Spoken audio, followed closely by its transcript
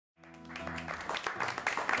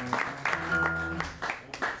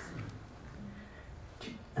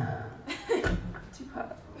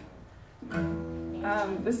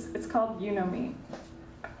It's called You Know Me.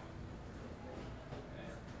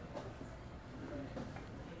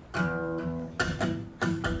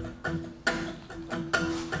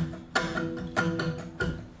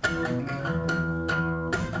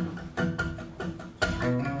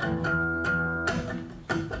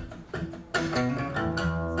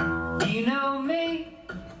 You know me,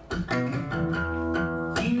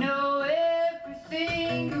 you know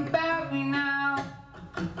everything about me now.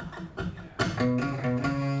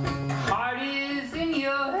 Heart is in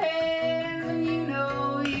your hands and you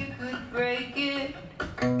know you could break it.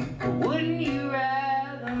 But wouldn't you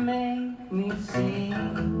rather make me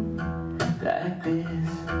sing like this?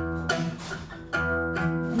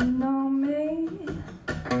 You know me,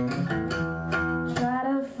 try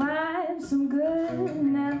to find some good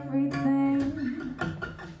in everything.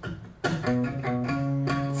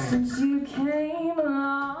 Since you came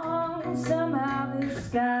along, somehow this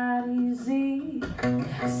got easy.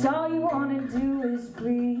 'Cause all you wanna do is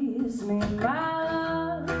please me, my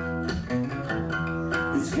love.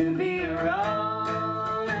 This could be a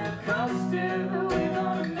roller coaster, but we're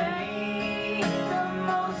gonna make the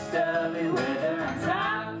most of it. Whether on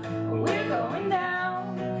top or we're going down,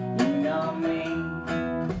 you know me.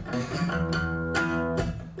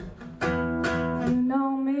 You know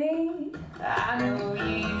me, I know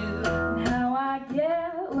you. and how I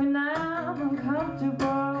get when I'm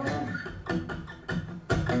uncomfortable.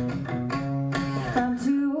 If I'm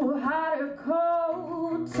too hot or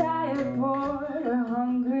cold, tired, bored or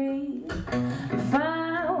hungry, I'm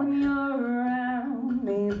fine when you're around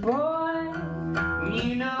me, boy.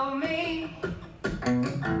 You know me,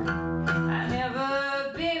 I've never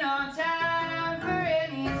been on time for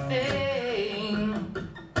anything.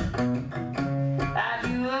 I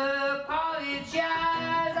do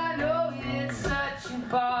apologize, I know it's such a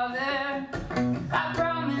bother. I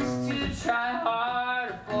promise to try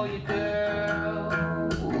harder for you, girl.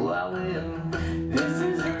 Ooh, I will. This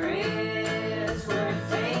is a risk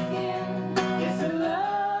worth taking. It's a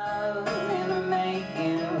love in the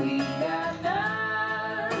making. We got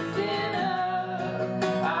nothing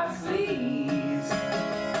up our sleeves.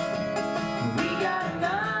 We got an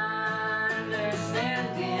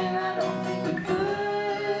understanding. I don't think we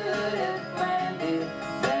could have planned it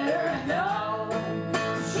better. I know,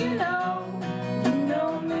 'cause you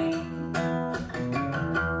know me.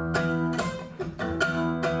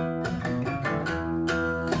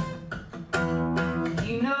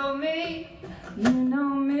 You know me, You know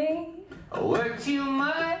me, I work too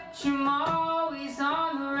much, I'm always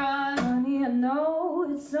on the run. honey, I know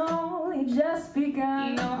it's only just You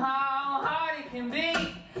begun know how hard it can be.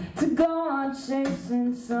 to go on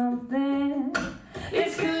chasing something.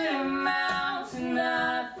 It's gonna amount to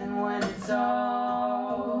nothing when it's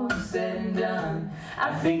all said and done.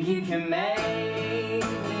 I think you can make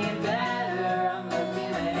me better. I'm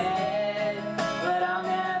looking ahead, but I'll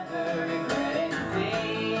never regret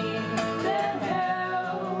anything that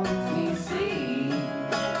helped me see.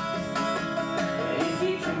 If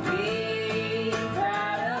you can be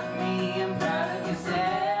proud of me and proud of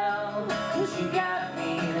yourself, 'cause you got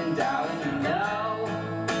me, then darling, you know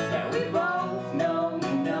that we both know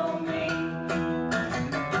you know me.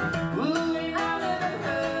 Ooh, and I'll never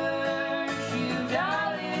hurt you,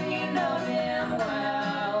 darling, you know damn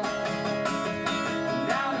well.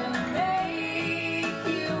 And I'm gonna make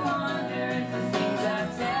you wonder if the things I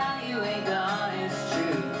tell you ain't gone as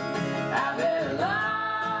true. I bet a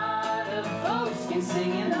lot of folks can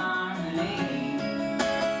sing in harmony.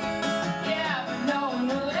 Yeah, but no one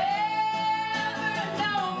will ever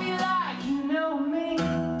know me like you know me.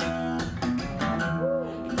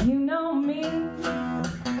 You know me.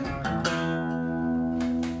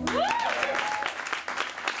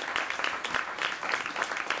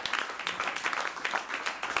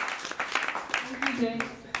 Thank you, James.